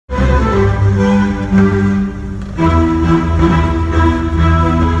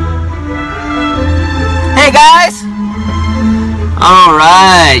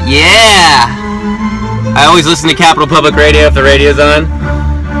Alright, yeah! I always listen to Capital Public Radio if the radio's on.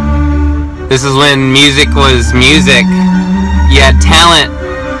 This is when music was music. You had talent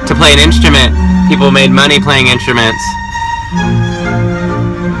to play an instrument. People made money playing instruments.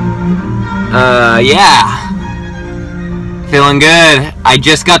 Yeah. Feeling good. I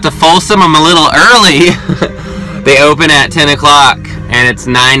just got to Folsom. I'm a little early. They open at 10 o'clock and it's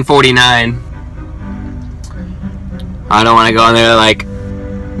 9:49. I don't want to go in there like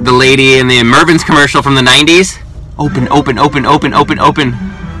the lady in the Mervyn's commercial from the 90s. Open, open, open, open, open, open.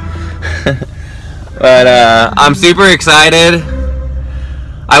 But I'm super excited.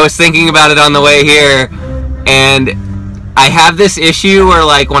 I was thinking about it on the way here, and I have this issue where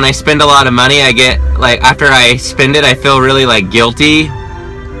like when I spend a lot of money, I get like after I spend it, I feel really like guilty.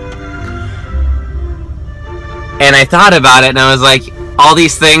 And I thought about it, and I was like, all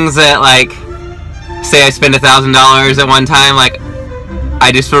these things that like, say I spend $1,000 at one time, like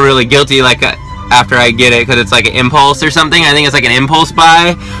I just feel really guilty like after I get it because it's like an impulse or something. I think it's like an impulse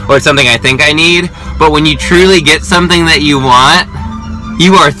buy or it's something I think I need. But when you truly get something that you want,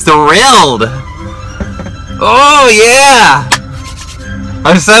 you are thrilled. Oh yeah!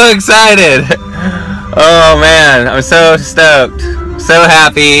 I'm so excited. Oh man, I'm so stoked. So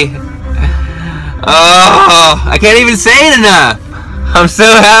happy. Oh, I can't even say it enough. I'm so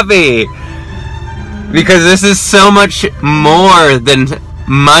happy. Because this is so much more than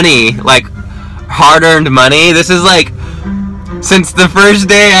money, like hard-earned money. This is like, since the first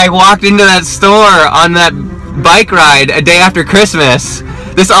day I walked into that store on that bike ride a day after Christmas,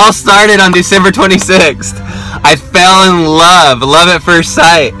 this all started on December 26th. I fell in love at first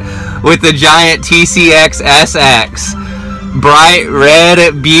sight, with the giant TCX SX. Bright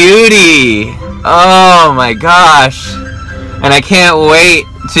red beauty. Oh my gosh. And I can't wait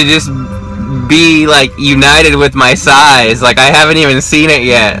to just be like united with my size. Like I haven't even seen it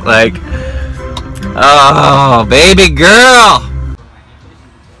yet. Like, oh baby girl.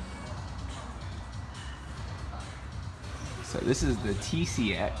 So this is the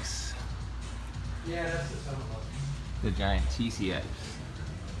TCX. Yeah, that's the giant TCX.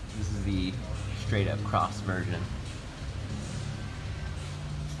 This is the straight up cross version.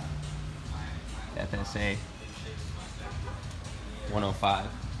 FSA 105.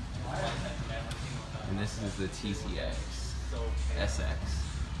 And this is the TCX SX.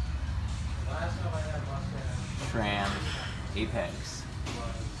 Tram Apex.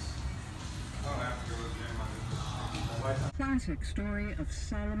 Classic story of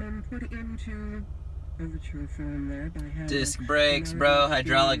Solomon put into overture film there by disc brakes, bro.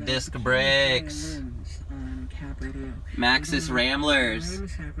 Hydraulic disc brakes. Maxxis Ramblers.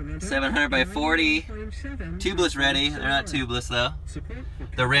 700 by 40. Tubeless ready. They're not tubeless though.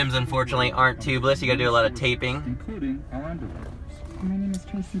 The rims unfortunately aren't tubeless. You gotta do a lot of taping. My name is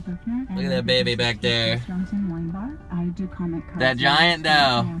Tracy Buckner. Look at that baby back there. I do comic cards. That giant though.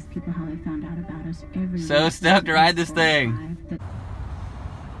 I ask people how they found out about us every So week. stoked to ride this thing. This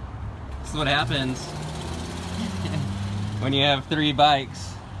is what happens when you have 3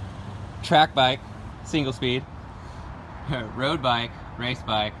 bikes. Track bike, single speed, road bike, race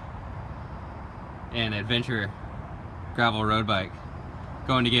bike, and adventure gravel road bike.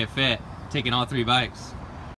 Going to get fit, taking all 3 bikes.